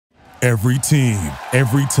Every team,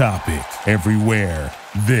 every topic, everywhere.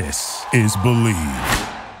 This is Believe.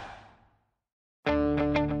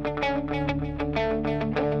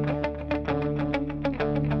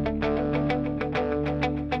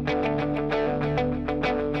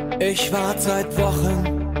 Ich warte seit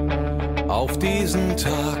Wochen auf diesen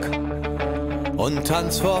Tag und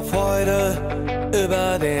tanz vor Freude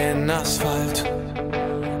über den Asphalt.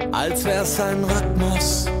 Als wär's ein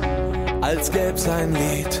Rhythmus, als gäb's ein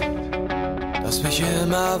Lied, das mich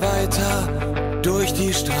immer weiter durch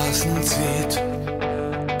die Straßen zieht.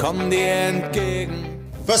 Komm dir entgegen.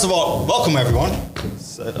 First of all, welcome everyone.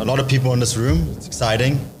 It's a lot of people in this room. It's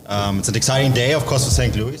exciting. It's an exciting day, of course, for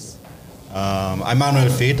St. Louis. I'm Manu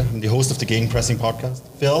Veth. I'm the host of the Gegenpressing podcast.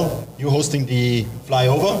 Phil, you're hosting the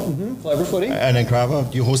Flyover. Flyover Footy. And then Carver,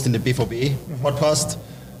 you're hosting the BVB podcast.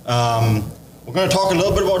 We're going to talk a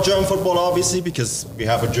little bit about German football, obviously, because we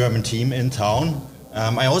have a German team in town.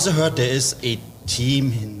 I also heard there is a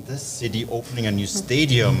team in this city opening a new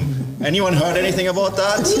stadium. Anyone heard anything about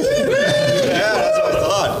that? Yeah, that's what I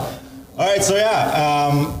thought. All right, so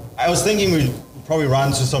I was thinking we'd probably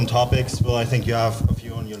run through some topics. Well, I think you have a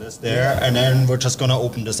few on your list there, and then we're just going to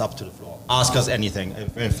open this up to the floor. Ask us anything.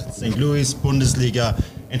 If it's St. Louis, Bundesliga,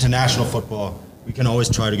 international football, we can always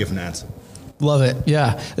try to give an answer. Love it.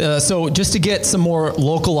 Yeah. So just to get some more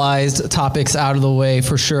localized topics out of the way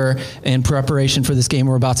for sure in preparation for this game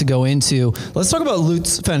we're about to go into, let's talk about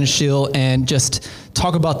Lutz Van Schiel and just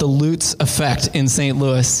talk about the Lutz effect in St.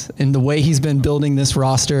 Louis and the way he's been building this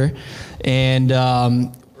roster and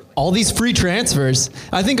all these free transfers.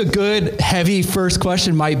 I think a good heavy first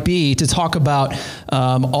question might be to talk about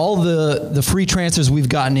all the free transfers we've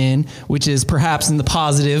gotten in, which is perhaps in the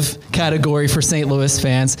positive category for St. Louis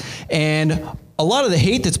fans. And a lot of the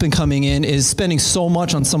hate that's been coming in is spending so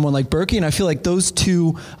much on someone like Berkey, and I feel like those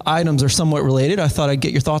two items are somewhat related. I thought I'd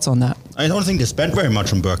get your thoughts on that. I don't think they spent very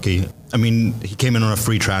much on Berkey. I mean, he came in on a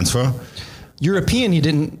free transfer. European, we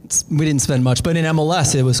didn't spend much, but in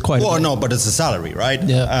MLS it was quite. Well, no, but it's a salary, right?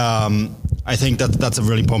 Yeah. I think that's a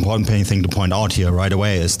really important thing to point out here right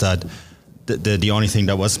away is that the only thing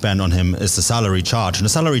that was spent on him is the salary charge, and the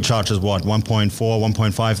salary charge is what 1.4,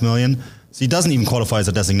 1.5 million. So he doesn't even qualify as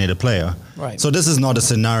a designated player. Right. So this is not a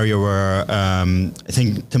scenario where I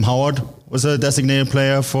think Tim Howard was a designated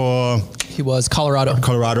player for. He was Colorado,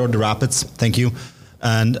 the Rapids. Thank you.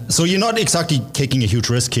 And so you're not exactly taking a huge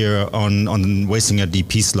risk here on wasting a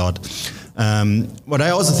DP slot. What I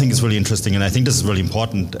also think is really interesting, and I think this is really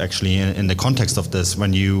important actually in the context of this,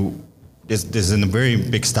 when there's a very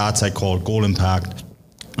big stat site called goal impact,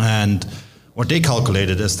 and what they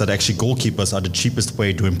calculated is that actually goalkeepers are the cheapest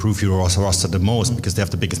way to improve your roster the most because they have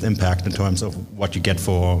the biggest impact in terms of what you get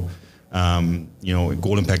for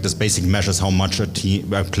goal impact. This basically measures how much a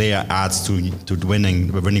player adds to the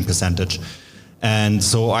winning percentage. And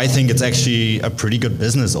so I think it's actually a pretty good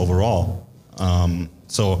business overall.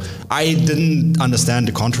 So I didn't understand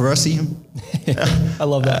the controversy. I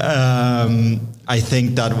love that. I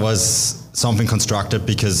think that was something constructed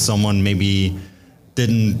because someone maybe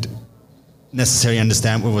didn't necessarily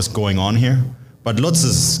understand what was going on here. But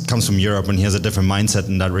Lutz comes from Europe and he has a different mindset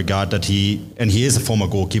in that regard, that he is a former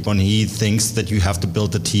goalkeeper and he thinks that you have to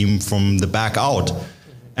build the team from the back out.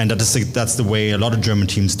 And that's the way a lot of German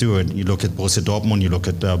teams do it. You look at Borussia Dortmund, you look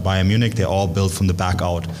at Bayern Munich, they're all built from the back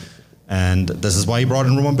out. And this is why he brought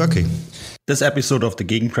in Roman Berkey. This episode of the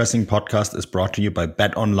Gegenpressing podcast is brought to you by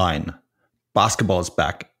BetOnline. Basketball is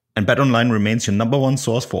back, and BetOnline remains your number one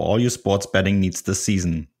source for all your sports betting needs this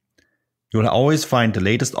season. You'll always find the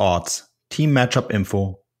latest odds, team matchup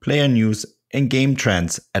info, player news, and game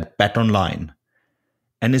trends at BetOnline.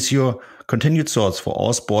 And is your continued source for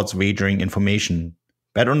all sports wagering information.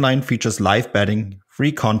 BetOnline features live betting,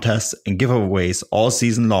 free contests, and giveaways all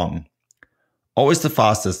season long. Always the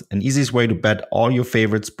fastest and easiest way to bet all your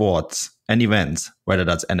favorite sports and events, whether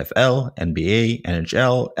that's NFL, NBA,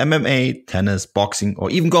 NHL, MMA, tennis, boxing,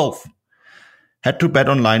 or even golf. Head to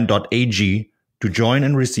betonline.ag to join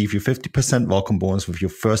and receive your 50% welcome bonus with your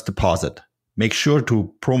first deposit. Make sure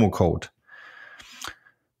to promo code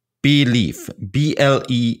BELIEVE,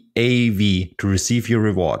 BLEAV, to receive your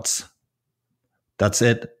rewards. That's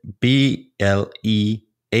it, BLEAV,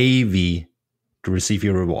 to receive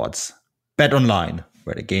your rewards. Bet online,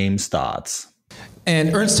 where the game starts.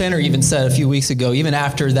 And Ernst Tanner even said a few weeks ago, even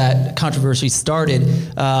after that controversy started,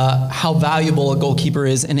 how valuable a goalkeeper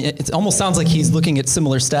is. And it almost sounds like he's looking at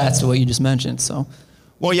similar stats to what you just mentioned. So,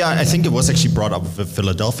 well, yeah, I think it was actually brought up with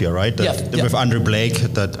Philadelphia, right? With Andre Blake,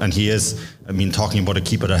 and he is, talking about a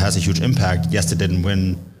keeper that has a huge impact. Yes, they didn't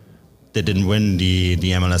win the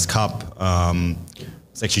MLS Cup. I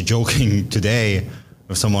was actually joking today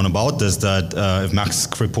someone about this, that if Max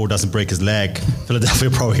Crepeau doesn't break his leg, Philadelphia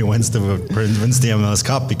probably wins the MLS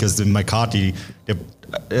Cup, because in McCarthy,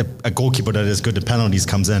 a goalkeeper that is good at penalties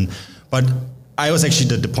comes in. But I was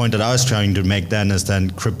actually the point that I was trying to make then is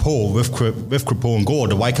then Crepeau, with Crepeau and goal,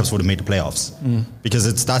 the Whitecaps would have made the playoffs,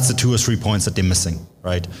 because that's the 2 or 3 points that they're missing,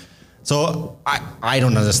 right? So I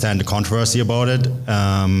don't understand the controversy about it.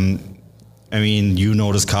 I mean, you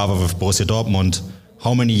notice Carver with Borussia Dortmund.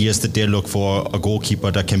 How many years did they look for a goalkeeper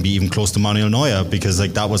that can be even close to Manuel Neuer? Because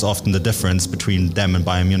like that was often the difference between them and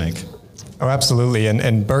Bayern Munich. Oh, absolutely.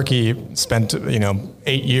 And Berkey spent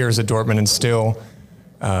 8 years at Dortmund and still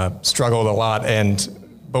struggled a lot.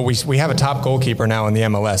 But we have a top goalkeeper now in the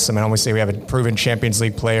MLS. I mean, obviously we have a proven Champions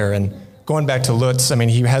League player. And going back to Lutz, I mean,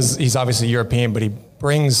 he's obviously European, but he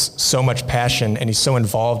brings so much passion and he's so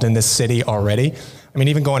involved in this city already. I mean,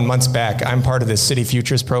 even going months back, I'm part of the City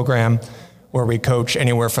Futures program, where we coach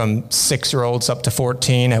anywhere from 6-year-olds up to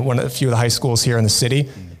 14 at a few of the high schools here in the city.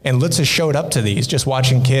 And Lutz has showed up to these, just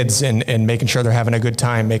watching kids and making sure they're having a good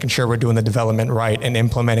time, making sure we're doing the development right and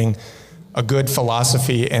implementing a good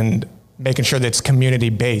philosophy and making sure that it's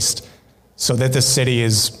community-based, so that the city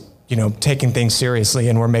is, taking things seriously,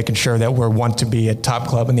 and we're making sure that we're want to be a top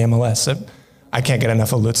club in the MLS. I can't get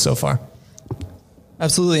enough of Lutz so far.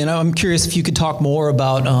 Absolutely, and I'm curious if you could talk more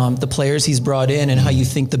about the players he's brought in and how you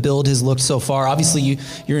think the build has looked so far. Obviously,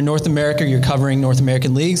 you're in North America, you're covering North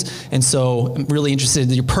American leagues, and so I'm really interested.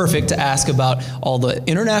 You're perfect to ask about all the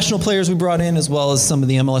international players we brought in, as well as some of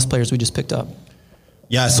the MLS players we just picked up.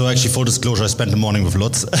 Yeah, so actually, full disclosure, I spent the morning with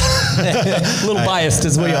Lutz. A little biased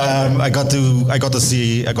as we are. I got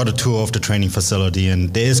a tour of the training facility,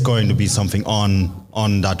 and there is going to be something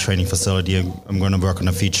on that training facility. I'm going to work on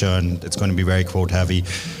a feature, and it's going to be very quote heavy.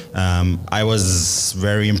 I was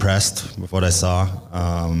very impressed with what I saw.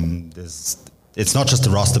 It's not just the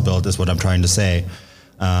roster build, is what I'm trying to say.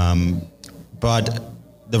 But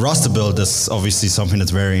the roster build is obviously something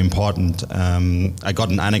that's very important. I got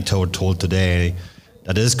an anecdote told today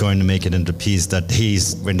that is going to make it into piece, that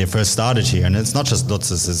when they first started here, and it's not just Lutz,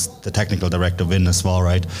 it's the technical director, Vin, as well,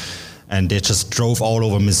 right? And they just drove all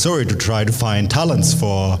over Missouri to try to find talents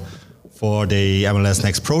for the MLS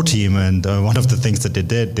Next Pro team. And one of the things that they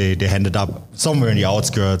did, they ended up somewhere in the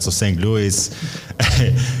outskirts of St. Louis,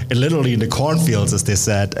 literally in the cornfields, as they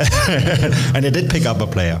said. And they did pick up a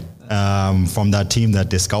player from that team that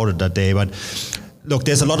they scouted that day. But look,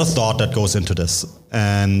 there's a lot of thought that goes into this.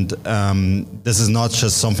 And this is not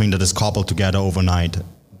just something that is cobbled together overnight.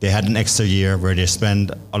 They had an extra year where they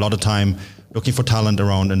spent a lot of time looking for talent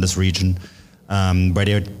around in this region, where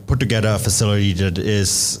they put together a facility that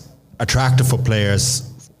is attractive for players,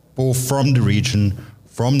 both from the region,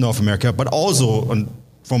 from North America, but also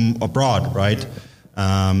from abroad, right?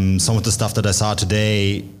 Some of the stuff that I saw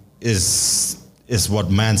today is what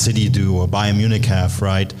Man City do or Bayern Munich have,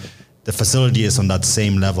 right? The facility is on that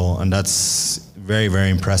same level, and that's very, very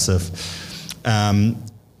impressive.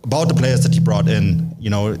 About the players that he brought in,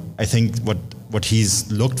 I think what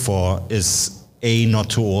he's looked for is not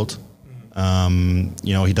too old.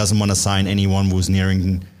 He doesn't want to sign anyone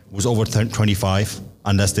who's over 25,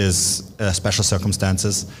 unless there's special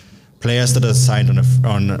circumstances. Players that are signed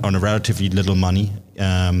on a relatively little money.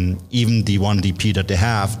 Even the one DP that they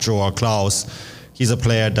have, Joao Klaus, he's a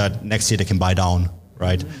player that next year they can buy down,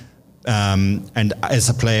 right? And as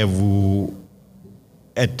a player who,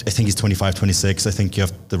 I think he's 25, 26, I think you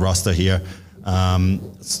have the roster here,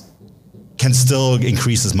 can still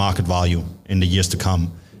increase his market value in the years to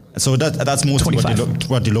come. So that's mostly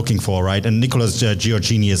what they're looking for, right? And Nicolas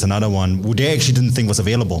Giorgini is another one who they actually didn't think was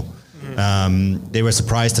available. They were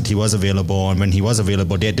surprised that he was available, and when he was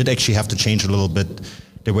available, they did actually have to change a little bit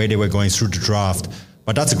the way they were going through the draft.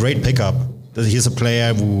 But that's a great pickup. He's a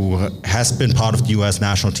player who has been part of the U.S.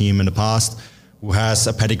 national team in the past, who has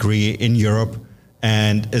a pedigree in Europe,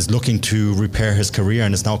 and is looking to repair his career,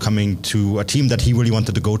 and is now coming to a team that he really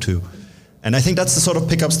wanted to go to. And I think that's the sort of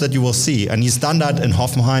pickups that you will see. And he's done that in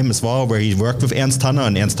Hoffenheim as well, where he worked with Ernst Tanner,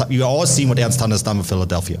 and you always seen what Ernst Tanner has done with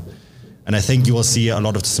Philadelphia. And I think you will see a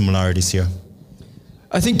lot of the similarities here.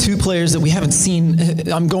 I think two players that we haven't seen,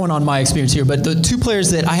 I'm going on my experience here, but the two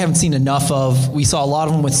players that I haven't seen enough of, we saw a lot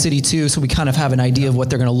of them with City too, so we kind of have an idea of what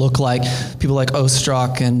they're going to look like. People like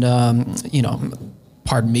Ostrak and,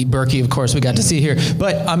 pardon me, Berkey, of course, we got to see here.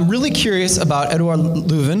 But I'm really curious about Edouard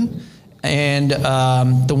Leuven and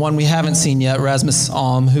the one we haven't seen yet, Rasmus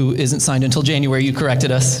Alm, who isn't signed until January. You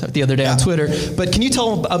corrected us the other day on Twitter. But can you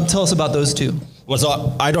tell us about those two? Well,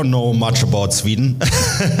 so I don't know much about Sweden.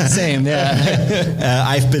 Same, yeah.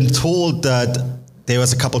 I've been told that there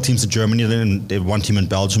was a couple teams in Germany and one team in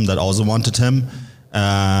Belgium that also wanted him.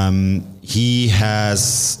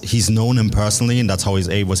 He's known him personally, and that's how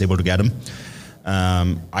he was able to get him.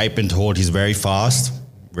 I've been told he's very fast,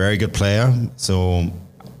 very good player. So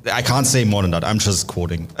I can't say more than that. I'm just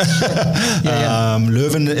quoting.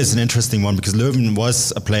 Löwen is an interesting one because Löwen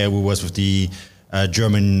was a player who was with the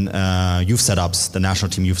German youth setups, the national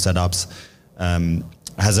team youth setups.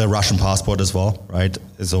 Has a Russian passport as well, right?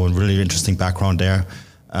 So a really interesting background there.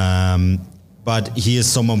 But he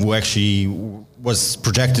is someone who actually was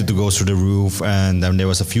projected to go through the roof, and then there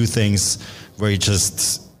was a few things where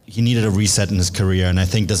he needed a reset in his career, and I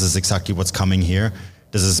think this is exactly what's coming here.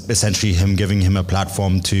 This is essentially giving him a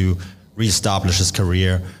platform to reestablish his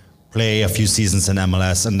career, play a few seasons in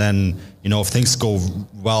MLS, and then, if things go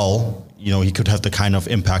well, he could have the kind of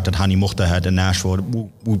impact that Hani Mukhtar had in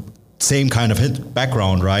Nashville. Same kind of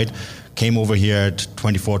background, right? Came over here at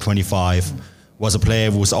 24, 25, was a player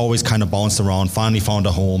who was always kind of bounced around, finally found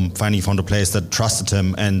a home, finally found a place that trusted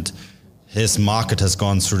him, and his market has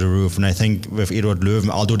gone through the roof. And I think with Eduard Löwen,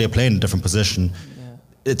 although they play in a different position,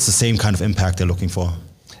 it's the same kind of impact they're looking for.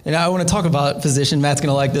 And I want to talk about position. Matt's going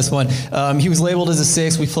to like this one. He was labeled as a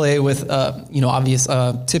 6. We play with,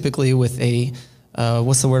 typically with a,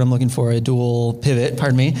 what's the word I'm looking for? A dual pivot,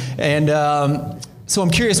 pardon me. And so I'm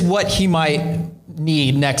curious what he might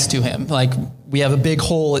need next to him. Like, we have a big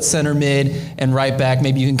hole at center mid and right back.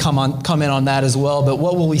 Maybe you can come in on that as well. But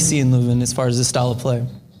what will we see in Löwen as far as his style of play?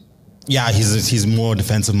 Yeah, he's more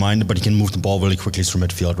defensive minded, but he can move the ball really quickly through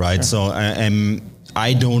midfield, right? Sure. So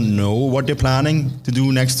I don't know what they're planning to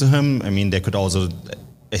do next to him. I mean, they could also,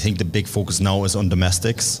 I think the big focus now is on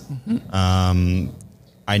domestics. Mm-hmm.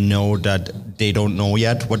 I know that they don't know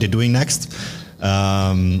yet what they're doing next.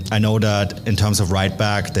 I know that in terms of right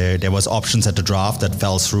back, there was options at the draft that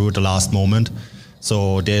fell through at the last moment.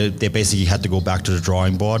 So they basically had to go back to the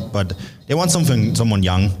drawing board, but they want someone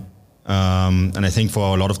young. And I think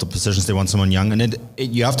for a lot of the positions, they want someone young. And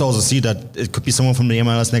you have to also see that it could be someone from the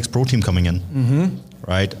MLS Next Pro team coming in,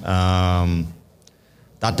 right?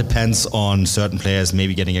 That depends on certain players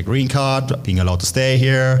maybe getting a green card, being allowed to stay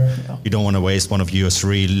here. Yeah. You don't want to waste one of your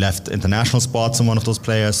 3 left international spots on one of those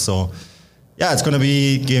players. So, yeah, it's going to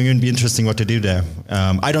be interesting what to do there.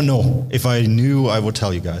 I don't know. If I knew, I would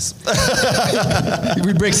tell you guys.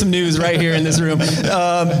 We'd break some news right here in this room.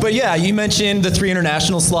 But yeah, you mentioned the 3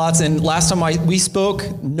 international slots, and last time we spoke,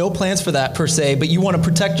 no plans for that per se, but you want to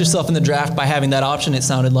protect yourself in the draft by having that option, it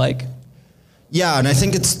sounded like. Yeah, and I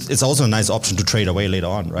think it's also a nice option to trade away later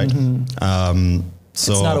on, right? Mm-hmm.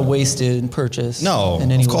 So it's not a wasted purchase. No,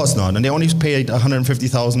 of course not. And they only paid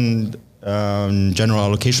 150,000 general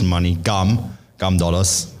allocation money, GAM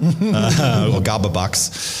dollars, or GABA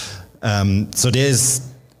bucks. So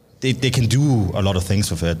they can do a lot of things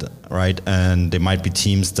with it, right? And there might be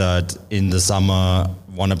teams that in the summer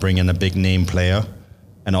want to bring in a big name player,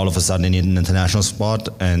 and all of a sudden they need an international spot,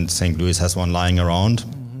 and St. Louis has one lying around,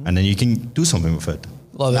 and then you can do something with it.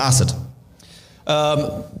 Love it. Asset.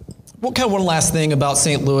 One last thing about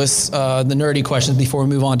St. Louis, the nerdy questions before we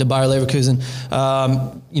move on to Bayer Leverkusen.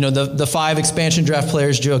 The 5 expansion draft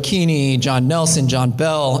players, Joe Keeney, John Nelson, John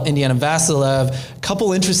Bell, Indiana Vasilev,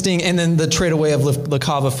 couple interesting, and then the trade away of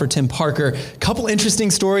Lakava for Tim Parker. Couple interesting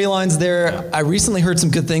storylines there. I recently heard some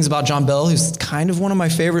good things about John Bell, who's kind of one of my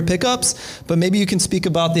favorite pickups, but maybe you can speak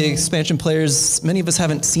about the expansion players. Many of us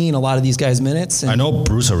haven't seen a lot of these guys' minutes. I know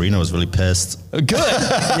Bruce Arena was really pissed. Good.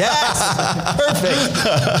 Yes. Perfect.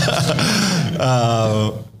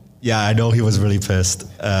 Yeah, I know he was really pissed.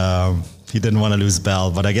 He didn't want to lose Bell,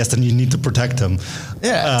 but I guess then you need to protect him.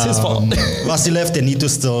 Yeah, it's his fault. Vasilev, they need to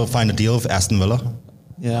still find a deal with Aston Villa.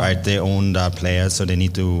 Yeah. Right, they own that player, so they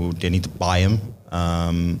need to buy him.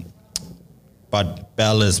 But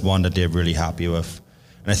Bell is one that they're really happy with,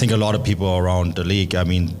 and I think a lot of people around the league. I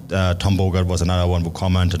mean, Tom Bogart was another one who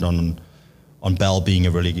commented on Bell being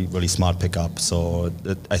a really, really smart pickup. So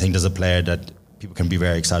I think there's a player that people can be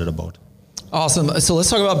very excited about. Awesome. So let's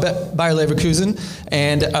talk about Bayer Leverkusen,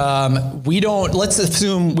 and let's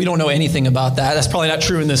assume we don't know anything about that. That's probably not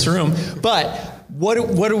true in this room. But what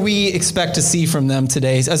do we expect to see from them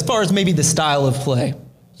today, as far as maybe the style of play?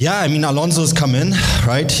 Yeah, I mean, Alonso's come in,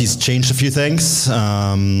 right? He's changed a few things.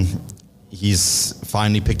 He's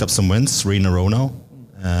finally picked up some wins, 3 in a row now,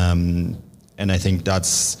 and I think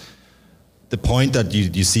that's the point that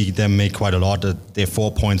you see them make quite a lot. That they're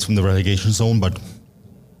 4 points from the relegation zone, but.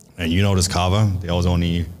 And you know this, Carver, they're also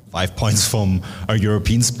only 5 points from our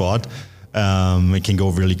European spot. It can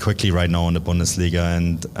go really quickly right now in the Bundesliga.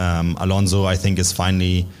 And Alonso, I think, is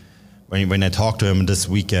finally, when I talked to him this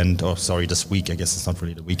week, I guess it's not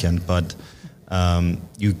really the weekend, but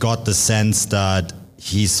you got the sense that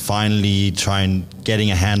he's finally getting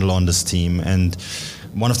a handle on this team. And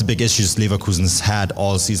one of the big issues Leverkusen's had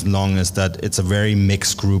all season long is that it's a very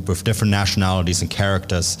mixed group with different nationalities and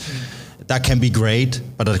characters. That can be great,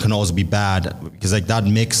 but that can also be bad, because like that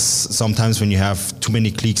mix, sometimes when you have too many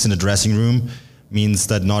cliques in the dressing room, means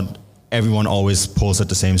that not everyone always pulls at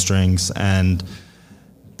the same strings. And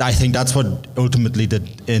I think that's what ultimately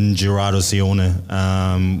did in Gerardo Sione,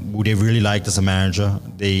 who they really liked as a manager.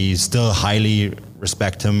 They still highly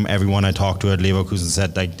respect him. Everyone I talked to at Leverkusen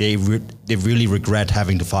said like they really regret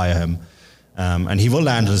having to fire him. And he will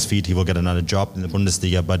land on his feet, he will get another job in the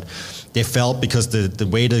Bundesliga, but they felt, because the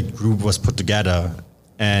way the group was put together,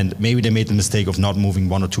 and maybe they made the mistake of not moving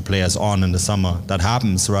 1 or 2 players on in the summer. That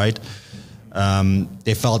happens, right?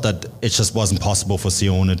 They felt that it just wasn't possible for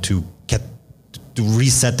Sione to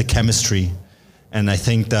reset the chemistry. And I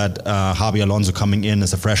think that Javi Alonso coming in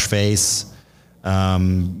as a fresh face, with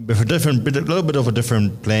a little bit of a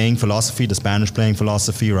different playing philosophy, the Spanish playing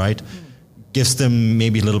philosophy, right? Gives them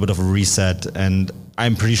maybe a little bit of a reset. And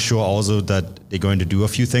I'm pretty sure also that they're going to do a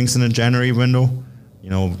few things in the January window. You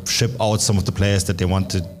know, ship out some of the players that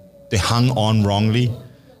they hung on wrongly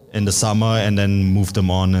in the summer, and then move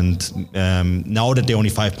them on. And now that they're only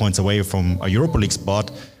 5 points away from a Europa League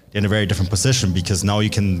spot, they're in a very different position, because now you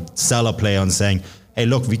can sell a player on saying, hey,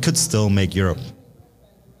 look, we could still make Europe.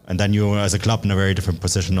 And then you're, as a club, in a very different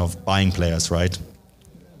position of buying players, right?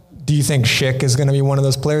 Do you think Schick is going to be one of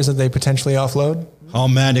those players that they potentially offload? Oh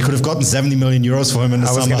man, they could have gotten 70 million euros for him in the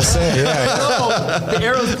summer. I was going to say, yeah. No, the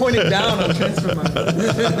arrow's pointing down on transfer market.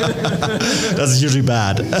 That's usually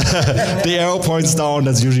bad. The arrow points down,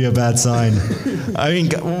 that's usually a bad sign. I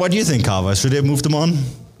mean, what do you think, Carver? Should they have moved him on?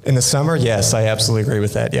 In the summer, yes, I absolutely agree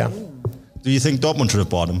with that, yeah. Do you think Dortmund should have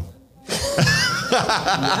bought him?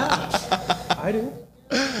 I do.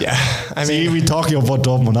 Yeah, I mean, we're talking about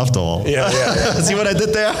Dortmund after all. Yeah. See what I did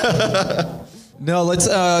there? No, let's.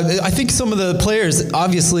 I think some of the players,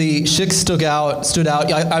 obviously, Schick stood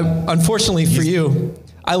out. I unfortunately for you,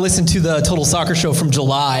 I listened to the Total Soccer Show from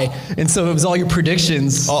July, and so it was all your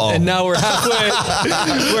predictions. Uh-oh. And now we're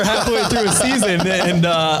halfway through a season, and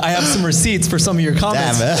I have some receipts for some of your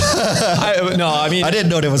comments. Damn, I didn't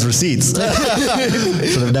know there was receipts.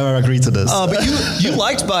 Should have never agreed to this. But you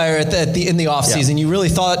liked Bayer in the offseason. Yeah. You really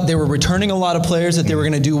thought they were returning a lot of players, that they were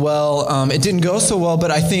going to do well. It didn't go so well,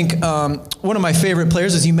 but I think one of my favorite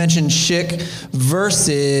players, as you mentioned, Schick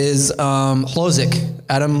versus Hložek.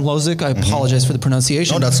 Adam Hložek. I apologize for the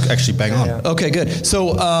pronunciation. No, that's actually bang on. Yeah. Okay, good.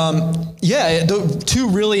 So, the two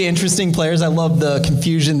really interesting players. I love the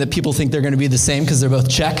confusion that people think they're going to be the same because they're both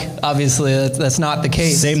Czech. Obviously, that's not the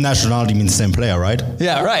case. Same nationality means same player, right?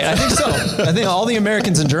 Yeah, right. I think so. I think all the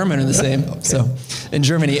Americans in German are the same. Okay. So, in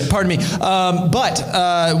Germany, pardon me. But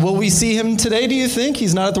will we see him today, do you think?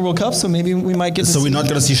 He's not at the World Cup, so maybe we might get to see we're not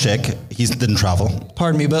going to see Schick. He didn't travel.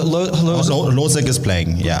 Pardon me, but Hložek is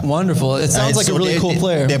playing, yeah. Wonderful. It sounds like a really cool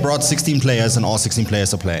player. They brought 16 players, and all 16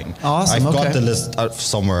 players are playing. Awesome. I've got the list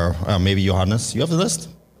somewhere. Maybe Johannes, you have the list?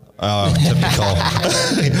 Typical.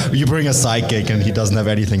 You bring a sidekick, and he doesn't have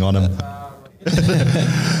anything on him.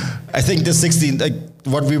 I think the 16,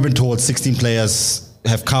 what we've been told, 16 players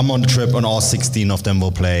have come on the trip, and all 16 of them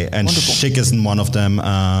will play. And Schick isn't one of them.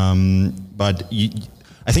 But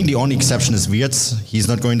I think the only exception is Wirtz. He's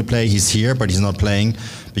not going to play. He's here, but he's not playing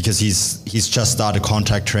because he's just started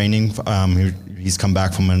contact training. He's come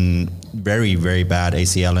back from a very, very bad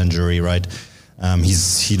ACL injury, right?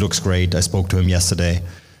 He looks great. I spoke to him yesterday.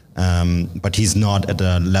 But he's not at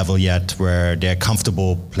a level yet where they're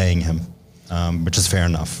comfortable playing him, which is fair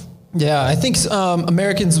enough. Yeah, I think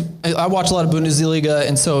Americans, I watch a lot of Bundesliga,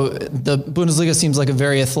 and so the Bundesliga seems like a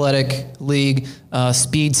very athletic league.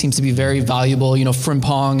 Speed seems to be very valuable. You know,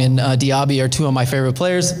 Frimpong and Diaby are two of my favorite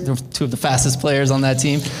players. They're two of the fastest players on that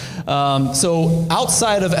team. So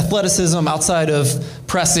outside of athleticism, outside of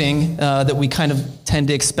pressing, that we kind of tend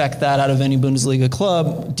to expect that out of any Bundesliga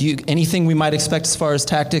club, anything we might expect as far as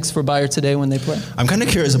tactics for Bayer today when they play? I'm kind of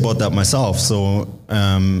curious about that myself. So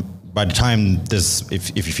by the time this,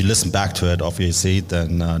 if you listen back to it, obviously,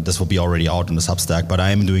 then this will be already out in the Substack. But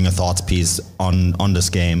I am doing a thoughts piece on this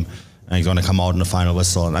game, and it's going to come out in the final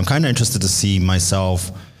whistle. And I'm kind of interested to see myself,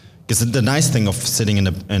 because the nice thing of sitting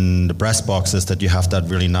in the press box is that you have that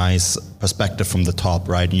really nice perspective from the top,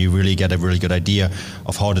 right? And you really get a really good idea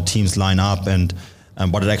of how the teams line up and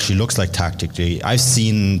what it actually looks like tactically. I've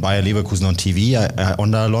seen Bayer Leverkusen on TV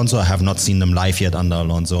under Alonso. I have not seen them live yet under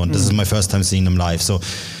Alonso, and this is my first time seeing them live. So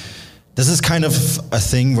this is kind of a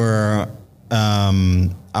thing where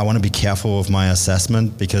I want to be careful with my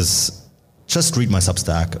assessment, because just read my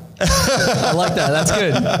Substack. I like that. That's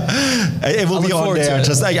good. It will be on there.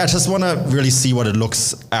 I just want to really see what it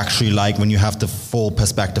looks actually like when you have the full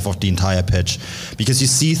perspective of the entire pitch, because you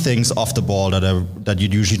see things off the ball that you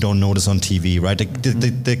usually don't notice on TV, right?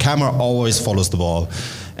 The camera always follows the ball,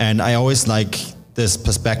 and I always like this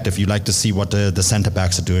perspective. You like to see what the center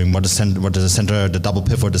backs are doing, what the double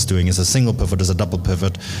pivot is doing. Is a single pivot, is a double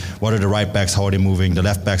pivot? What are the right backs, how are they moving? The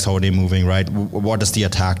left backs, how are they moving, right? What is the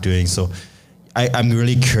attack doing? So I'm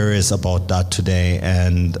really curious about that today,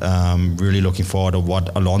 and really looking forward to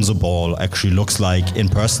what Alonso Ball actually looks like in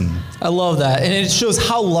person. I love that. And it shows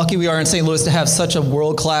how lucky we are in St. Louis to have such a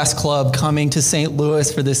world-class club coming to St.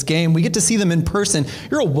 Louis for this game. We get to see them in person.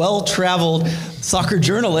 You're a well-traveled soccer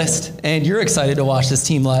journalist, and you're excited to watch this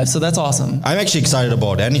team live, so that's awesome. I'm actually excited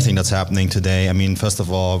about anything that's happening today. I mean, first of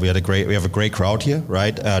all, we have a great crowd here,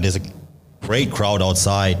 right? There's a great crowd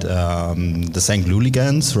outside, the St.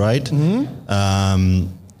 Louligans, right? Mm-hmm.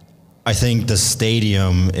 I think the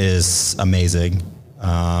stadium is amazing.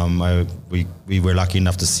 We were lucky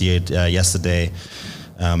enough to see it yesterday.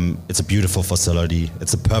 It's a beautiful facility.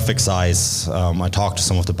 It's a perfect size. I talked to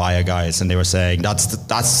some of the Bayer guys, and they were saying that's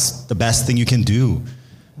the best thing you can do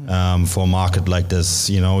for a market like this.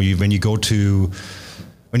 You know, when you go to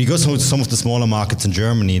some of the smaller markets in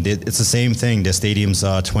Germany, it's the same thing. Their stadiums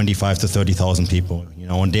are 25 to 30,000 people, you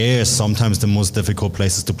know, and they're sometimes the most difficult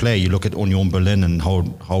places to play. You look at Union Berlin and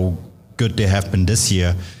how good they have been this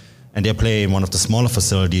year, and they play in one of the smaller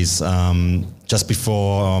facilities. Just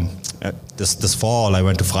before this fall, I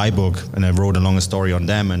went to Freiburg and I wrote a longer story on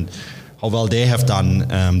them and how well they have done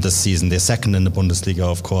this season. They're second in the Bundesliga,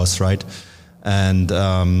 of course, right? And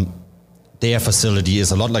their facility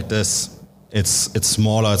is a lot like this. It's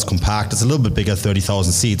smaller, it's compact, it's a little bit bigger,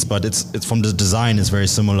 30,000 seats, but it's from the design is very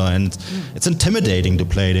similar, and it's intimidating to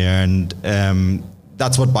play there. And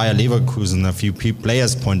that's what Bayer Leverkusen, a few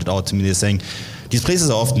players pointed out to me. They're saying these places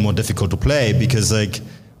are often more difficult to play because, like,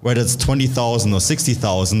 whether it's 20,000 or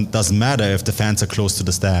 60,000, doesn't matter if the fans are close to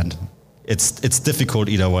the stand. It's difficult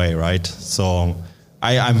either way, right? So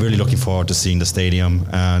I'm really looking forward to seeing the stadium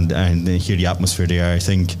and hear the atmosphere there. I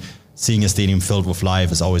think seeing a stadium filled with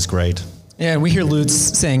live is always great. Yeah, and we hear Lutz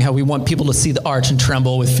saying how we want people to see the arch and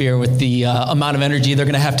tremble with fear with the amount of energy they're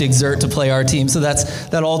going to have to exert to play our team. So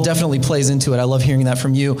that all definitely plays into it. I love hearing that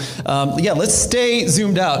from you. Let's stay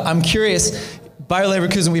zoomed out. I'm curious, Bayer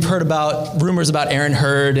Leverkusen, we've heard about rumors about Aaron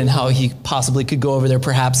Hurd and how he possibly could go over there,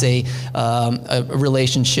 perhaps a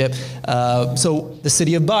relationship. So the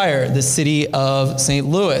city of Bayer, the city of St.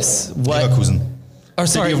 Louis. Leverkusen. Or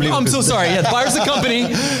sorry, I'm so sorry. Yeah, Bayer's the company.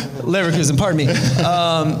 Leverkusen, pardon me.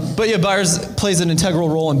 But yeah, Bayer's plays an integral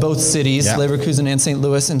role in both cities, Leverkusen and St.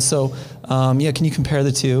 Louis. And so, can you compare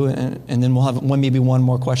the two? And then we'll have maybe one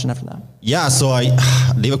more question after that. Yeah, so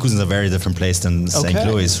Leverkusen is a very different place than St.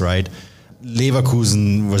 Louis, right?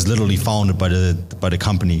 Leverkusen was literally founded by the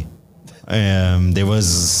company. There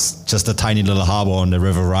was just a tiny little harbor on the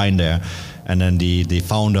River Rhine there. And then the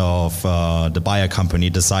founder of the Bayer company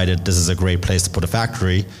decided this is a great place to put a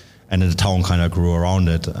factory, and then the town kind of grew around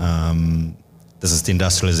it. This is the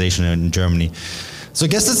industrialization in Germany. So I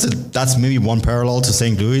guess that's maybe one parallel to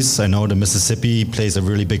St. Louis. I know the Mississippi plays a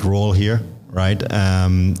really big role here, right?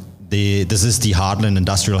 This is the heartland,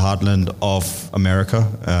 industrial heartland of America.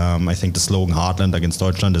 I think the slogan "Heartland against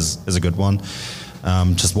Deutschland" is a good one.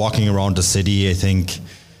 Just walking around the city, I think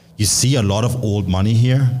you see a lot of old money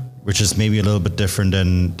here, which is maybe a little bit different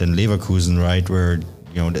than Leverkusen, right? Where,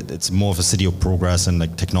 you know, it's more of a city of progress and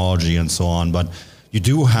like technology and so on. But you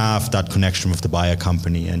do have that connection with the Bayer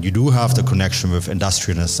company, and you do have the connection with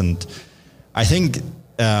industrialists. And I think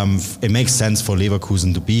it makes sense for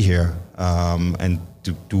Leverkusen to be here and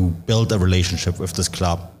to build a relationship with this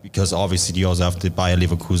club, because obviously you also have the Bayer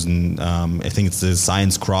Leverkusen. I think it's the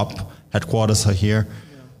Science Crop headquarters are here.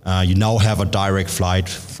 You now have a direct flight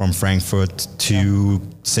from Frankfurt to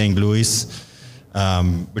St. Louis,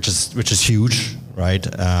 which is huge, right?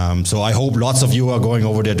 So I hope lots of you are going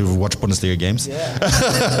over there to watch Bundesliga games. Yeah.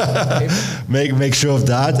 make sure of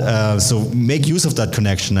that. So make use of that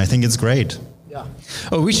connection. I think it's great. Yeah.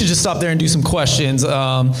 Oh, we should just stop there and do some questions.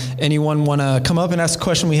 Anyone want to come up and ask a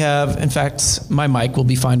question? We have, in fact, my mic will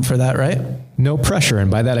be fine for that, right? No pressure,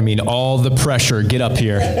 and by that I mean all the pressure. Get up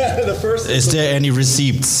here. Is there any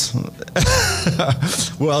receipts?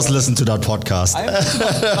 Who else listened to that podcast?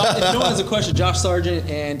 If no one has a question, Josh Sargent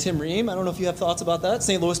and Tim Ream. I don't know if you have thoughts about that.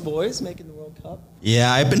 St. Louis boys making the World Cup.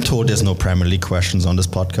 Yeah, I've been told there's no Premier League questions on this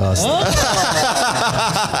podcast. Oh.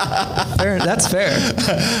 Fair, that's fair.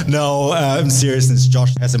 No, in seriousness,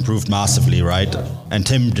 Josh has improved massively, right? And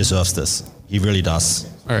Tim deserves this. He really does.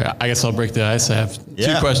 All right, I guess I'll break the ice. I have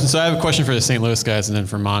two questions. So I have a question for the St. Louis guys and then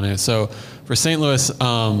for Manu. So for St. Louis,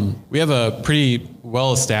 we have a pretty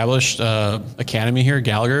well-established academy here,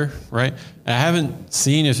 Gallagher, right? I haven't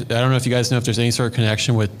seen I don't know if you guys know if there's any sort of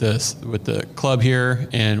connection with the club here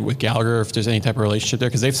and with Gallagher, if there's any type of relationship there,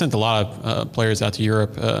 because they've sent a lot of players out to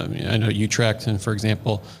Europe. I know Utrecht, and for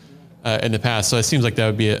example, in the past. So it seems like that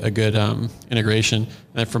would be a good integration.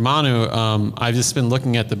 And then for Manu, I've just been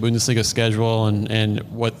looking at the Bundesliga schedule and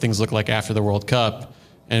what things look like after the World Cup.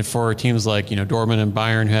 And for teams like, Dortmund and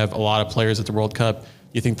Bayern who have a lot of players at the World Cup, do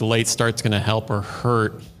you think the late start's going to help or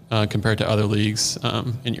hurt compared to other leagues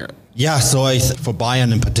in Europe? Yeah, so for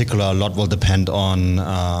Bayern in particular, a lot will depend on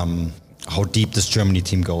how deep this Germany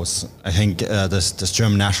team goes. I think this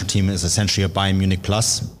German national team is essentially a Bayern Munich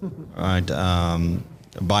plus, right?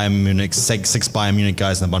 Bayern Munich, six Bayern Munich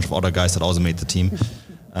guys and a bunch of other guys that also made the team.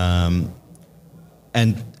 And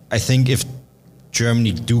I think if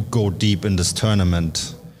Germany do go deep in this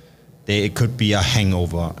tournament, it could be a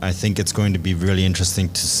hangover. I think it's going to be really interesting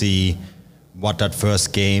to see what that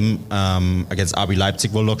first game against RB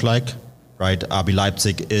Leipzig will look like, right? RB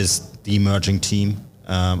Leipzig is the emerging team.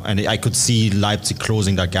 And I could see Leipzig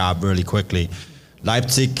closing that gap really quickly.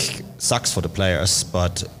 Leipzig sucks for the players,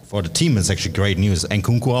 but for the team, it's actually great news.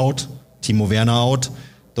 Nkunku out, Timo Werner out.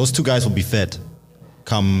 Those two guys will be fit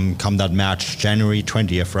come that match, January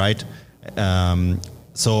 20th, right?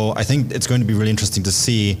 So I think it's going to be really interesting to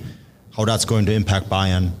see how that's going to impact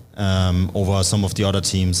Bayern over some of the other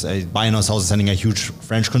teams. Bayern is also sending a huge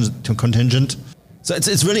French contingent. So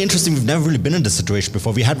it's really interesting. We've never really been in this situation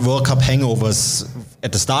before. We had World Cup hangovers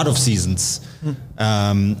at the start of seasons.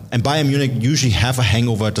 And Bayern Munich usually have a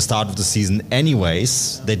hangover at the start of the season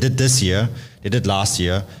anyways. They did this year. They did last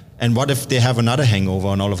year. And what if they have another hangover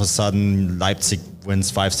and all of a sudden Leipzig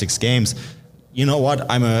wins 5-6 games? You know what?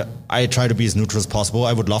 I try to be as neutral as possible.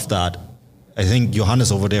 I would love that. I think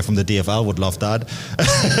Johannes over there from the DFL would love that.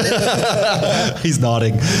 He's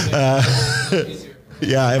nodding.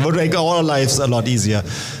 Yeah, it would make all our lives a lot easier.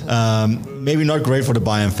 Maybe not great for the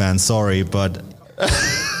Bayern fans, sorry, but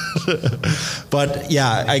but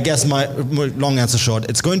yeah, I guess my long answer short,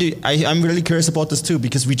 it's going to. I'm really curious about this too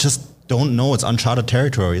because we just don't know. It's uncharted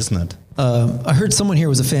territory, isn't it? I heard someone here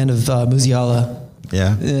was a fan of Musiala.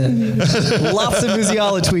 Yeah. Lots of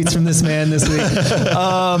Musiala tweets from this man this week.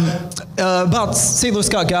 About St. Louis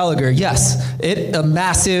Scott Gallagher, yes. A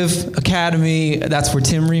massive academy. That's where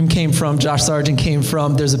Tim Ream came from, Josh Sargent came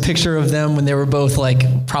from. There's a picture of them when they were both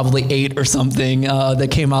like probably 8 or something that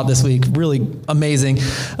came out this week. Really amazing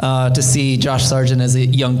to see Josh Sargent as a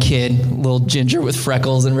young kid, little ginger with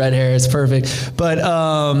freckles and red hair. It's perfect. But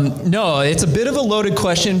no, it's a bit of a loaded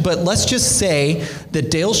question, but let's just say that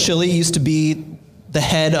Dale Schilly used to be the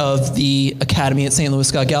head of the academy at St. Louis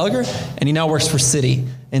Scott Gallagher, and he now works for City.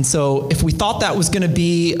 And so if we thought that was going to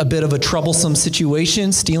be a bit of a troublesome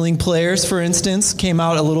situation, stealing players, for instance, came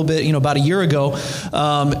out a little bit, about a year ago.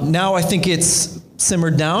 Now I think it's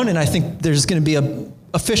simmered down, and I think there's going to be a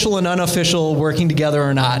official and unofficial working together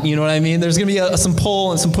or not. You know what I mean? There's going to be some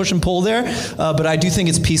pull and some push and pull there. But I do think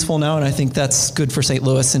it's peaceful now, and I think that's good for St.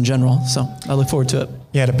 Louis in general. So I look forward to it.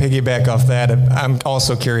 Yeah, to piggyback off that, I'm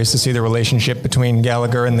also curious to see the relationship between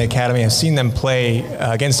Gallagher and the academy. I've seen them play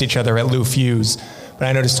against each other at Lou Fuse. But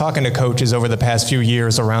I noticed talking to coaches over the past few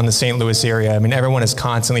years around the St. Louis area, I mean, everyone is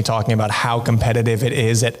constantly talking about how competitive it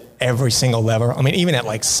is at every single level. I mean, even at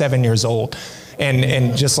like 7 years old.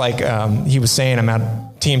 And just like he was saying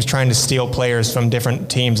about teams trying to steal players from different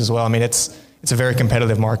teams as well. I mean, it's a very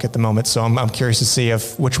competitive market at the moment. So I'm curious to see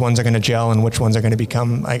which ones are going to gel and which ones are going to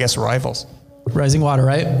become, I guess, rivals. Rising water,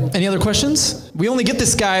 right? Any other questions? We only get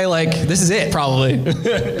this guy this is it, probably.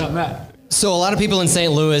 Yeah, Matt. So a lot of people in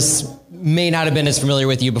St. Louis may not have been as familiar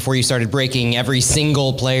with you before you started breaking every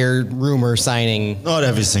single player rumor signing. Not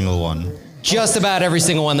every single one. Just about every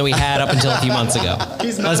single one that we had up until a few months ago.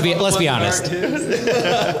 Let's be honest.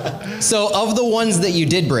 So of the ones that you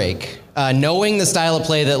did break, knowing the style of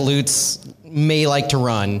play that Lutz may like to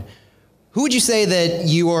run, who would you say that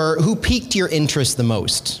who piqued your interest the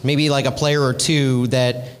most? Maybe like a player or two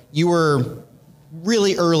that you were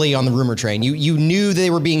really early on the rumor train. You knew they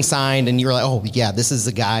were being signed and you were like, oh yeah, this is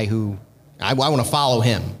the guy who I want to follow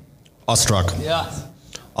him. Ostruck. Yeah.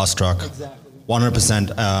 Ostruck. Exactly.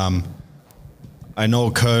 100%. I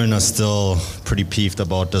know Köln is still pretty peeved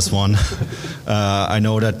about this one. I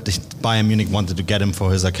know that Bayern Munich wanted to get him for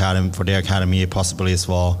their academy, possibly as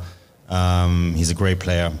well. He's a great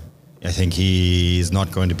player. I think he's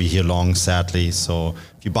not going to be here long, sadly. So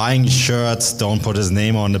if you're buying shirts, don't put his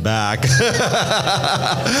name on the back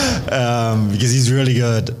because he's really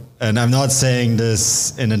good. And I'm not saying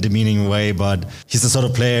this in a demeaning way, but he's the sort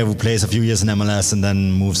of player who plays a few years in MLS and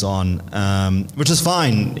then moves on, which is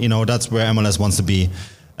fine. You know, that's where MLS wants to be.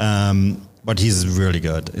 But he's really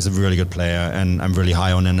good. He's a really good player, and I'm really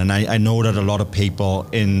high on him. And I know that a lot of people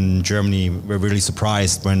in Germany were really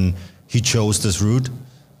surprised when he chose this route.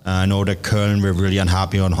 I know that Köln were really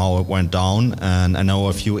unhappy on how it went down, and I know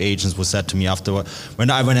a few agents were said to me afterward. When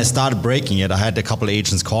I started breaking it, I had a couple of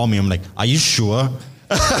agents call me. I'm like, "Are you sure?"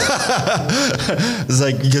 It's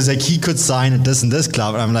like, because like he could sign at this and this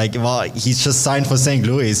club, and I'm like, well, he's just signed for St.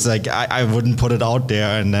 Louis. Like I wouldn't put it out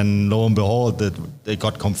there, and then lo and behold, it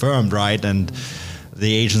got confirmed, right? And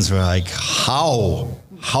the agents were like, how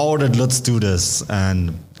did Lutz do this?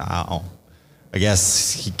 And I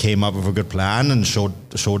guess he came up with a good plan and showed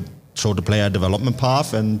the player a development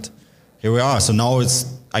path, and here we are. So now it's,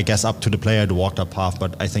 I guess, up to the player to walk that path.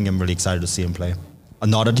 But I think I'm really excited to see him play.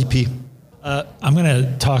 Another DP. I'm going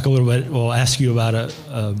to talk a little bit. We'll ask you about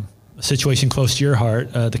a situation close to your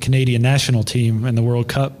heart, the Canadian national team and the World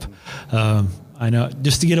Cup. I know,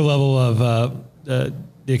 just to get a level of the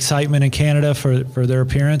excitement in Canada for their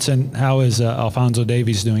appearance, and how is Alphonso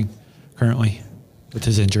Davies doing currently with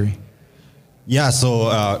his injury? Yeah,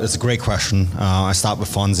 so it's a great question. I start with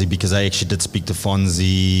Fonzie because I actually did speak to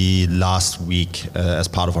Fonzie last week as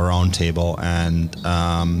part of our roundtable, and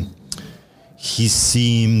he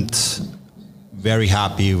seemed very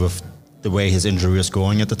happy with the way his injury was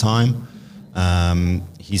going at the time.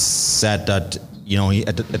 He said that, you know,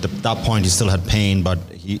 at that point he still had pain, but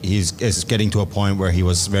he's getting to a point where he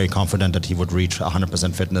was very confident that he would reach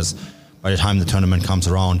 100% fitness by the time the tournament comes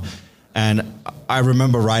around. And I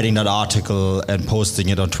remember writing that article and posting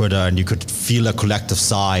it on Twitter, and you could feel a collective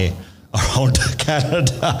sigh around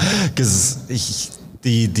Canada, because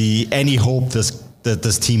the any hope that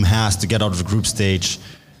this team has to get out of the group stage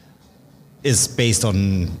is based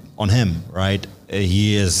on him, right?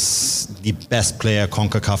 He is the best player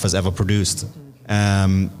CONCACAF has ever produced.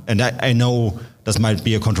 And I know this might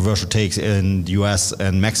be a controversial take in the US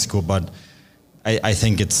and Mexico, but I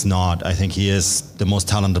think it's not. I think he is the most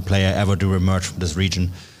talented player ever to emerge from this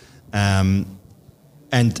region. And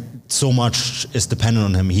so much is dependent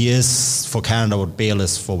on him. He is, for Canada, what Bale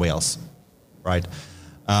is for Wales, right?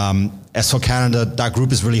 As for Canada, that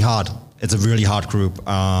group is really hard. It's a really hard group.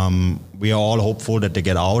 We are all hopeful that they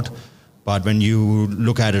get out, but when you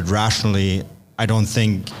look at it rationally, I don't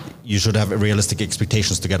think you should have realistic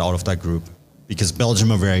expectations to get out of that group, because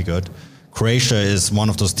Belgium are very good. Croatia is one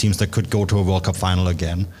of those teams that could go to a World Cup final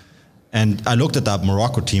again. And I looked at that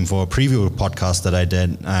Morocco team for a preview podcast that I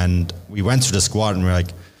did, and we went through the squad and we're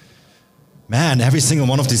like, man, every single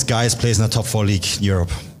one of these guys plays in a top 4 league in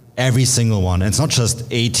Europe. Every single one. And it's not just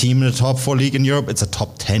a team in the top 4 league in Europe, it's a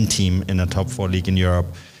top 10 team in a top 4 league in Europe,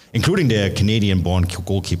 including their Canadian-born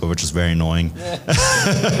goalkeeper, which is very annoying.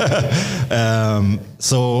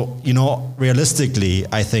 So, you know, realistically,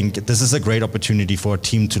 I think this is a great opportunity for a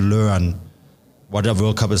team to learn what a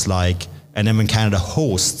World Cup is like. And then when Canada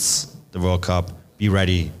hosts the World Cup, be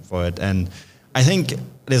ready for it. And I think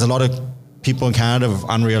there's a lot of people in Canada with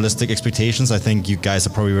unrealistic expectations. I think you guys are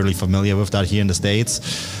probably really familiar with that here in the States.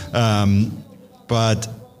 But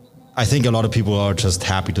I think a lot of people are just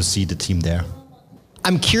happy to see the team there.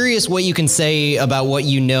 I'm curious what you can say about what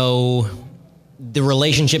you know, the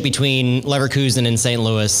relationship between Leverkusen and St.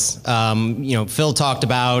 Louis. You know, Phil talked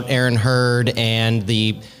about Aaron Hurd and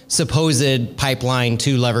the supposed pipeline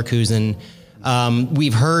to Leverkusen.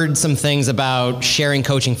 We've heard some things about sharing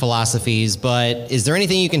coaching philosophies, but is there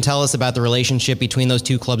anything you can tell us about the relationship between those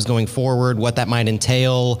two clubs going forward, what that might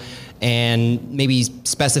entail, and maybe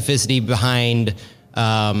specificity behind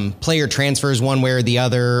player transfers one way or the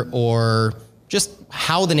other, or just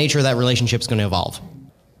how the nature of that relationship is going to evolve?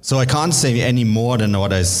 So I can't say any more than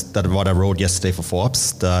what I wrote yesterday for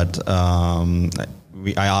Forbes, that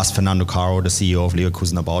I asked Fernando Caro, the CEO of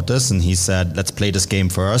Leverkusen, about this, and he said, let's play this game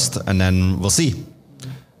first, and then we'll see.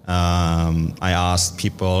 I asked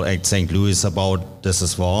people at St. Louis about this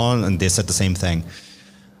as well, and they said the same thing.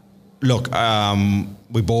 Look,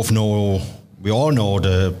 we all know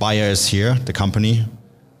the buyer is here, the company.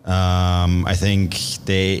 I think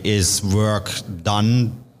there is work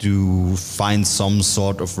done to find some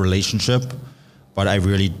sort of relationship, but I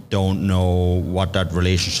really don't know what that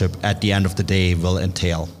relationship at the end of the day will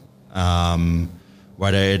entail.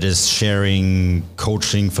 Whether it is sharing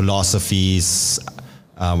coaching philosophies,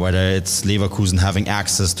 whether it's Leverkusen having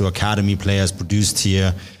access to academy players produced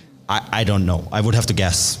here, I don't know. I would have to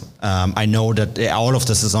guess. I know that all of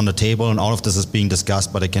this is on the table and all of this is being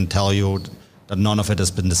discussed, but I can tell you that none of it has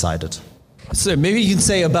been decided. So maybe you can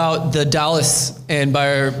say about the Dallas and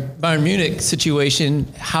Bayern Munich situation,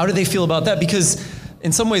 how do they feel about that? Because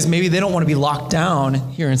in some ways, maybe they don't want to be locked down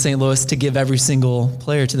here in St. Louis to give every single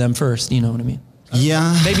player to them first. You know what I mean?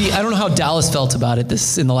 Yeah. Maybe, I don't know how Dallas felt about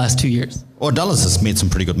it in the last 2 years. Well, Dallas has made some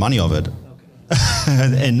pretty good money of it,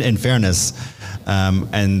 in fairness.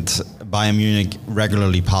 And Bayern Munich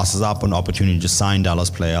regularly passes up an opportunity to sign Dallas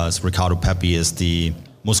players. Ricardo Pepi is the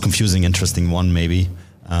most confusing, interesting one, maybe.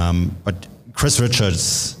 But Chris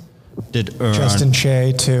Richards did earn... Justin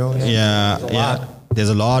Che, too. Yeah. There's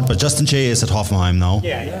a lot, but Justin Che is at Hoffenheim now.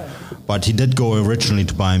 Yeah. But he did go originally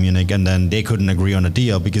to Bayern Munich, and then they couldn't agree on a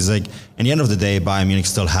deal because, like, in the end of the day, Bayern Munich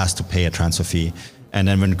still has to pay a transfer fee. And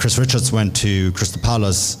then when Chris Richards went to Crystal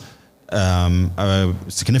Palace, a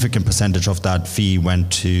significant percentage of that fee went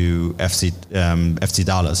to FC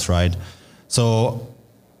Dallas, right? So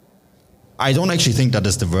I don't actually think that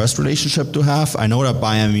is the worst relationship to have. I know that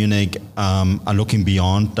Bayern Munich are looking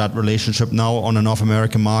beyond that relationship now on the North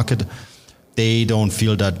American market. They don't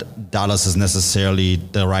feel that Dallas is necessarily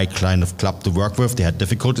the right kind of club to work with. They had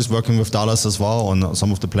difficulties working with Dallas as well on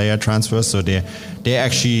some of the player transfers. So they're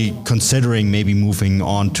actually considering maybe moving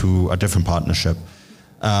on to a different partnership.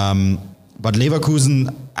 But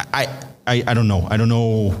Leverkusen, I don't know. I don't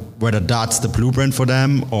know whether that's the blueprint for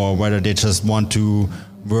them or whether they just want to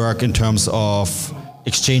work in terms of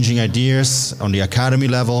exchanging ideas on the academy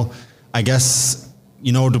level. I guess,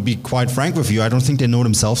 to be quite frank with you, I don't think they know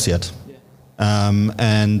themselves yet.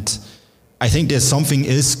 And I think there's something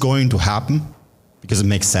is going to happen because it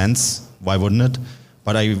makes sense. Why wouldn't it?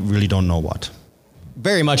 But I really don't know what.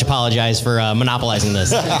 Very much apologize for monopolizing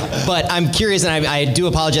this. But I'm curious, and I do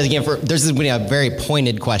apologize again there's a very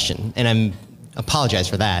pointed question, and I'm apologize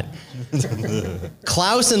for that.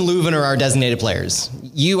 Klaus and Leuven are our designated players.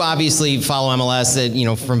 You obviously follow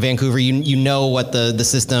MLS, from Vancouver. You know what the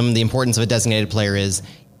system, the importance of a designated player is.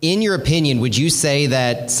 In your opinion, would you say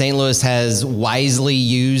that St. Louis has wisely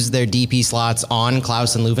used their DP slots on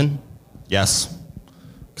Klaus and Leuven? Yes,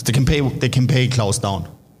 because they can pay Klaus down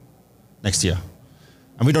next year,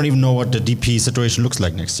 and we don't even know what the DP situation looks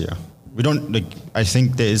like next year. We don't I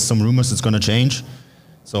think there is some rumors it's going to change,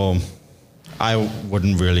 so I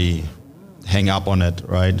wouldn't really hang up on it,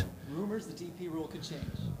 right? Rumors, the DP rule could change.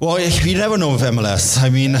 Well, you never know with MLS. I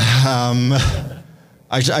mean.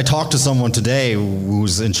 I talked to someone today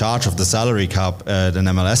who's in charge of the salary cap at an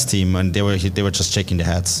MLS team, and they were just shaking their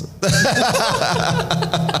heads.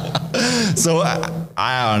 So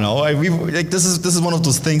I don't know. This is one of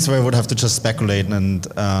those things where I would have to just speculate, and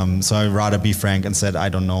so I'd rather be frank and said I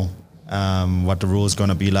don't know what the rule is going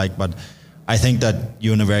to be like. But I think that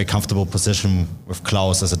you're in a very comfortable position with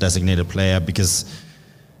Klaus as a designated player because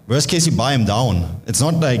worst case you buy him down. It's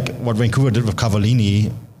not like what Vancouver did with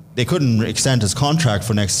Cavallini. They couldn't extend his contract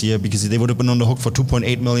for next year because they would have been on the hook for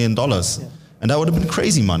 $2.8 million. And that would have been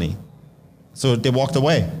crazy money. So they walked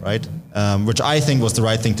away, right? Which I think was the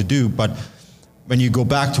right thing to do. But when you go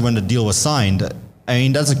back to when the deal was signed, I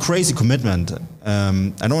mean, that's a crazy commitment. I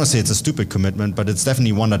don't want to say it's a stupid commitment, but it's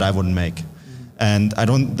definitely one that I wouldn't make. And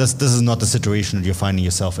this is not the situation that you're finding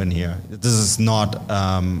yourself in here. This is not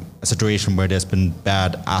a situation where there's been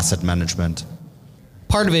bad asset management.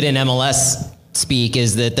 Part of it in MLS speak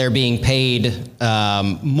is that they're being paid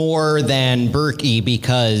more than Berkey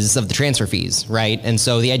because of the transfer fees, right? And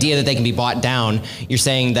so the idea that they can be bought down, you're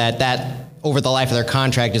saying that over the life of their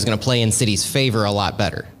contract is going to play in City's favor a lot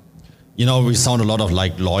better. We sound a lot of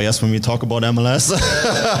like lawyers when we talk about MLS.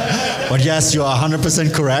 But yes, you are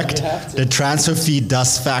 100% correct. The transfer fee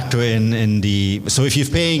does factor in the... So if you're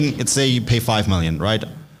paying, let's say you pay $5 million, right?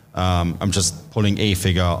 I'm just pulling a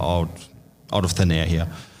figure out of thin air here.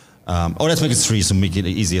 Let's make it 3 so make it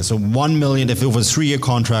easier. So 1 million, if it was a 3-year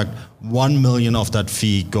contract, 1 million of that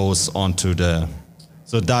fee goes onto the...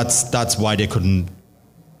 So that's why they couldn't,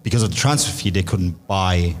 because of the transfer fee, they couldn't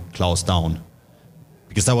buy Klaus down.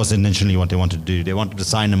 Because that was initially what they wanted to do. They wanted to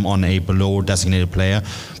sign him on a below designated player.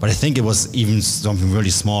 But I think it was even something really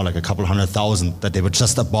small, like a couple $100,000 that they were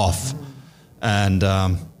just above. And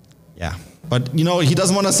yeah. But, he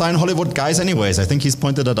doesn't want to sign Hollywood guys anyways. I think he's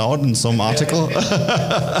pointed that out in some article.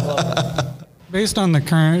 Based on the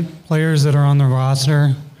current players that are on the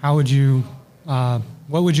roster, what would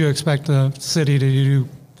you expect the City to do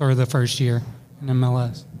for the first year in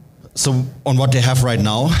MLS? So on what they have right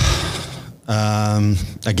now,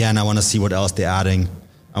 again, I want to see what else they're adding.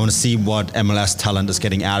 I want to see what MLS talent is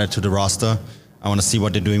getting added to the roster. I want to see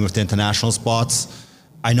what they're doing with the international spots.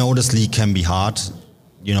 I know this league can be hard.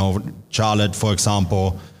 Charlotte, for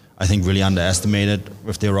example, I think really underestimated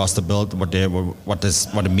with their roster build what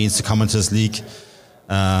it means to come into this league.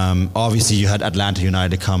 Obviously, you had Atlanta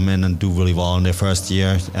United come in and do really well in their first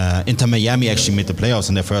year. Inter Miami actually made the playoffs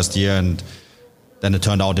in their first year, and then it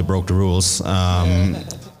turned out they broke the rules.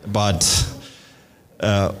 But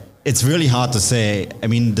it's really hard to say. I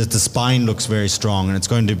mean, the spine looks very strong, and it's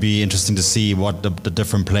going to be interesting to see what the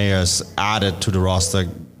different players added to the roster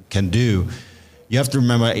can do. You have to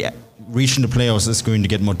remember, reaching the playoffs is going to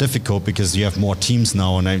get more difficult because you have more teams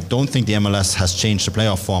now, and I don't think the MLS has changed the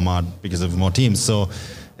playoff format because of more teams, so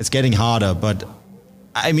it's getting harder. But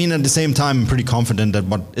I mean, at the same time, I'm pretty confident that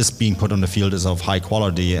what is being put on the field is of high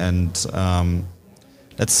quality, and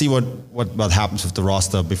let's see what happens with the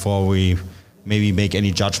roster before we maybe make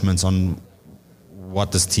any judgments on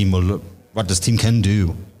what this team can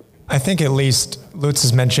do. I think at least Lutz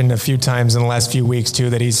has mentioned a few times in the last few weeks too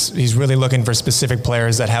that he's really looking for specific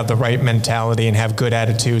players that have the right mentality and have good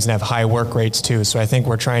attitudes and have high work rates too. So I think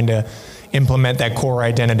we're trying to implement that core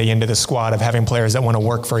identity into the squad of having players that want to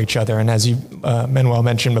work for each other. And as you, Manuel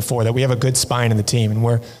mentioned before, that we have a good spine in the team, and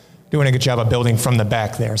we're doing a good job of building from the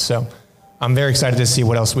back there. So I'm very excited to see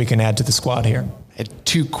what else we can add to the squad here. I had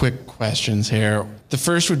two quick questions here. The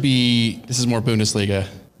first would be, this is more Bundesliga.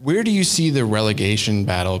 Where do you see the relegation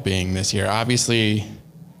battle being this year? Obviously,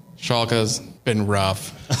 Schalke's been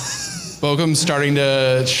rough. Bochum's starting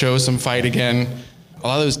to show some fight again. A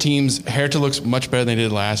lot of those teams, Hertha looks much better than they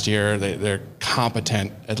did last year. They're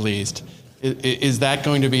competent, at least. Is that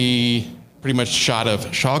going to be pretty much shot of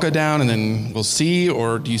Schalke down and then we'll see,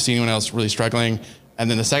 or do you see anyone else really struggling? And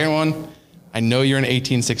then the second one, I know you're an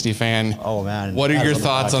 1860 fan. Oh, man. What are your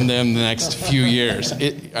thoughts on them the next few years?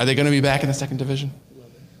 Are they going to be back in the second division?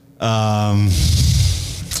 I'm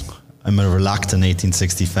a reluctant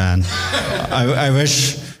 1860 fan. I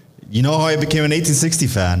wish, you know how I became an 1860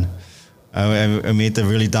 fan? I made the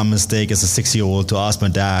really dumb mistake as a 6-year-old to ask my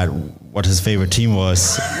dad what his favorite team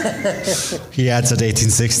was. He had said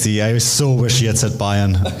 1860. I so wish he had said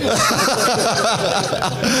Bayern.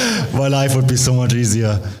 My life would be so much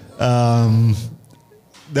easier.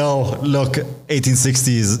 No, look,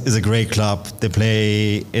 1860 is a great club. They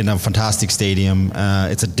play in a fantastic stadium.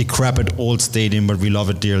 It's a decrepit old stadium, but we love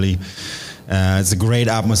it dearly. It's a great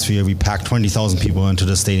atmosphere. We pack 20,000 people into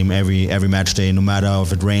the stadium every match day, no matter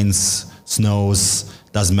if it rains, snows,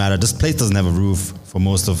 doesn't matter. This place doesn't have a roof for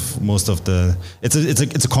most of the.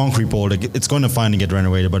 It's a concrete bowl. It's going to finally get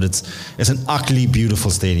renovated, but it's an ugly,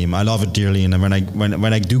 beautiful stadium. I love it dearly, and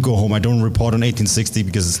when I do go home, I don't report on 1860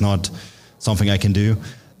 because it's not something I can do.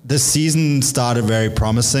 This season started very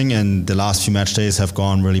promising, and the last few match days have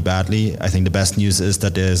gone really badly. I think the best news is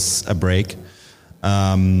that there's a break.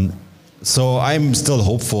 So I'm still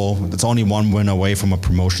hopeful. It's only one win away from a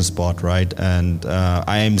promotion spot, right? And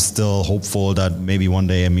I am still hopeful that maybe one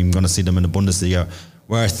day I'm going to see them in the Bundesliga,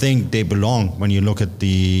 where I think they belong. When you look at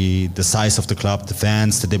the size of the club, the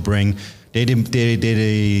fans that they bring, they I think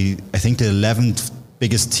the 11th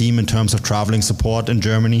biggest team in terms of traveling support in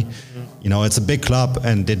Germany. You know, it's a big club,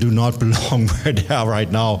 and they do not belong where they are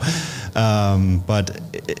right now. But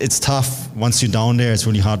it's tough. Once you're down there, it's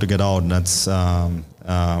really hard to get out. And that's,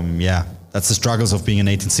 that's the struggles of being an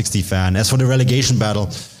 1860 fan. As for the relegation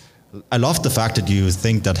battle, I love the fact that you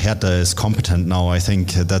think that Hertha is competent now. I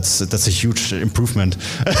think that's a huge improvement.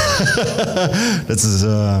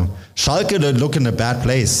 Schalke, they look in a bad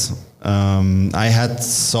place. I had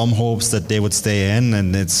some hopes that they would stay in,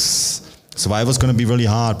 and survival's going to be really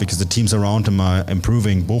hard because the teams around them are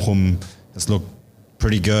improving. Bochum has looked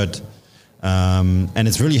pretty good. And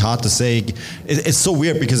it's really hard to say. It's so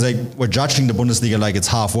weird because we're judging the Bundesliga like it's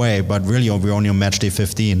halfway, but really we're only on match day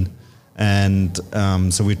 15. And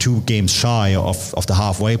so we're 2 games shy of the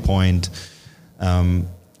halfway point. And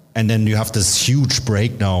then you have this huge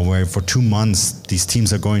break now where for 2 months these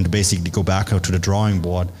teams are going to basically go back out to the drawing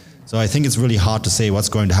board. So I think it's really hard to say what's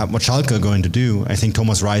going to happen, what Schalke are going to do. I think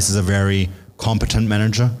Thomas Reis is a very competent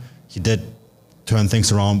manager. He did turn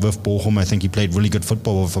things around with Bochum. I think he played really good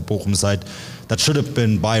football with a Bochum side that should have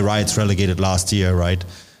been by rights relegated last year, right?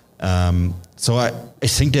 So I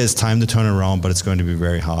think there's time to turn around, but it's going to be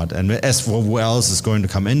very hard. And as for who else is going to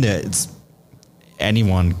come in there, it's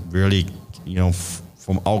anyone really,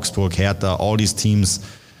 from Augsburg, Hertha, all these teams.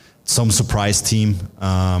 Some surprise team,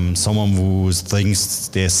 someone who thinks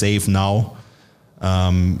they're safe now,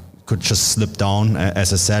 could just slip down.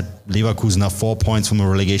 As I said, Leverkusen are 4 points from a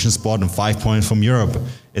relegation spot and 5 points from Europe.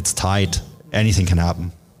 It's tight. Anything can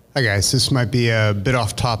happen. Hi guys, this might be a bit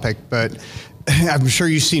off topic, but I'm sure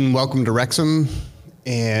you've seen Welcome to Wrexham.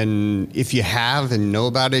 And if you have and know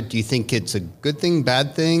about it, do you think it's a good thing,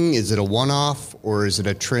 bad thing? Is it a one-off, or is it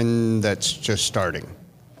a trend that's just starting?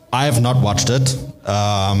 I have not watched it,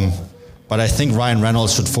 but I think Ryan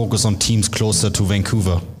Reynolds should focus on teams closer to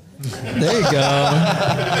Vancouver. There you go.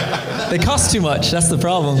 They cost too much. That's the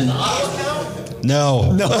problem.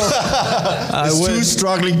 No. There's two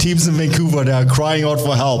struggling teams in Vancouver that are crying out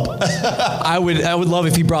for help. I would love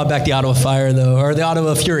if he brought back the Ottawa Fire, though, or the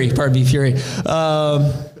Ottawa Fury. Pardon me, Fury.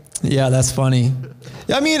 Yeah, that's funny.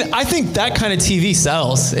 I mean, I think that kind of TV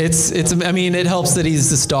sells. I mean, it helps that he's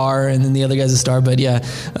the star and then the other guy's a star. But yeah,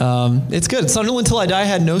 it's good. Sunderland Till I Die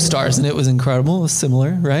had no stars, and it was incredible. It was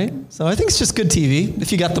similar, right? So I think it's just good TV.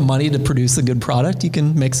 If you got the money to produce a good product, you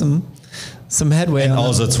can make some headway. And on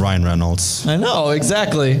also, it's Ryan Reynolds. I know,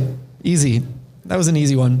 exactly. Easy. That was an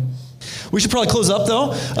easy one. We should probably close up,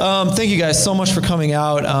 though. Thank you guys so much for coming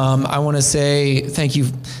out. I want to say thank you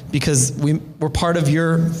because we're part of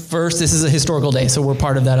your first. This is a historical day, so we're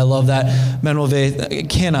part of that. I love that. Manu Veth, I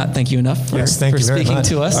cannot thank you enough for speaking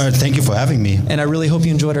to us. Thank you for having me. And I really hope you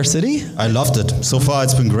enjoyed our city. I loved it. So far,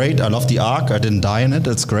 it's been great. I love the Arc. I didn't die in it.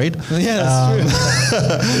 It's great. Yeah, that's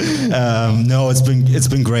true. No, it's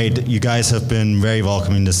been great. You guys have been very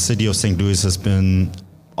welcoming. The city of St. Louis has been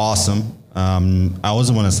awesome. I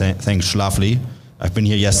also want to thank Schlafly. I've been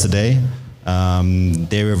here yesterday.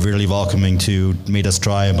 They were really welcoming too, made us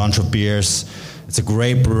try a bunch of beers. It's a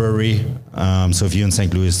great brewery. So if you're in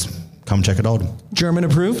St. Louis, come check it out. German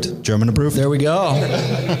approved? German approved. There we go. All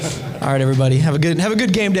right, everybody. Have a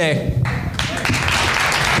good game day.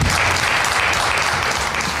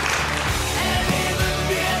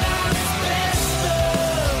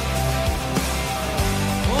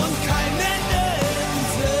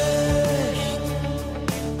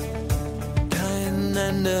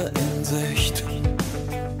 In Sicht.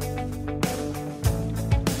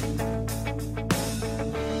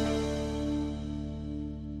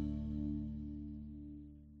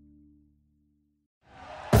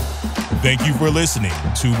 Thank you for listening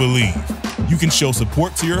to Believe. You can show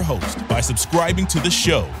support to your host by subscribing to the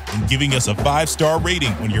show and giving us a 5-star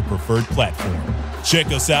rating on your preferred platform. Check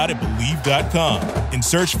us out at Believe.com and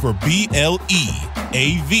search for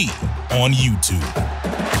BLEAV on YouTube.